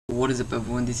What is up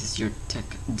everyone, this is your tech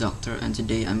doctor, and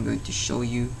today I'm going to show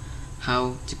you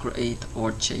how to create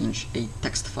or change a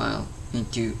text file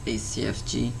into a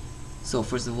CFG. So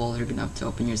first of all, you're gonna have to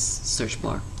open your search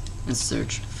bar and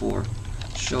search for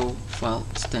show file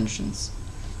extensions.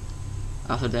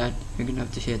 After that, you're gonna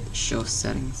have to hit show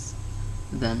settings,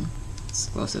 then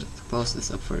close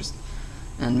this up first,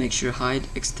 and make sure hide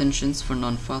extensions for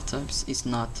non-file types is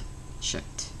not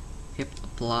checked. Hit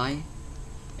apply.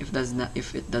 If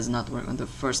it does not work on the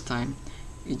first time,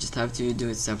 you just have to do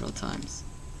it several times.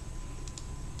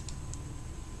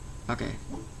 Okay,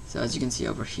 so as you can see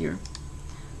over here,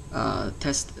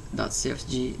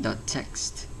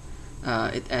 test.cfg.text,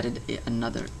 it added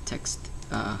another text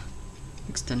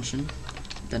extension.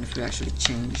 Then if we actually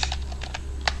change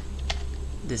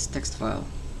this text file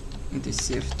into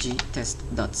CFG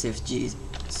test.cfg,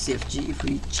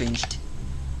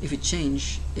 if we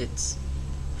change its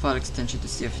file extension to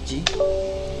CFG, so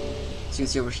you can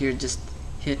see over here, just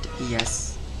hit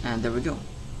yes, and there we go.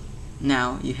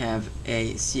 Now you have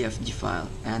a CFG file,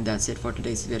 and that's it for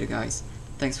today's video, guys.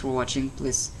 Thanks for watching.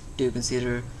 Please do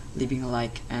consider leaving a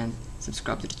like and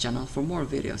subscribe to the channel for more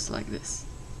videos like this.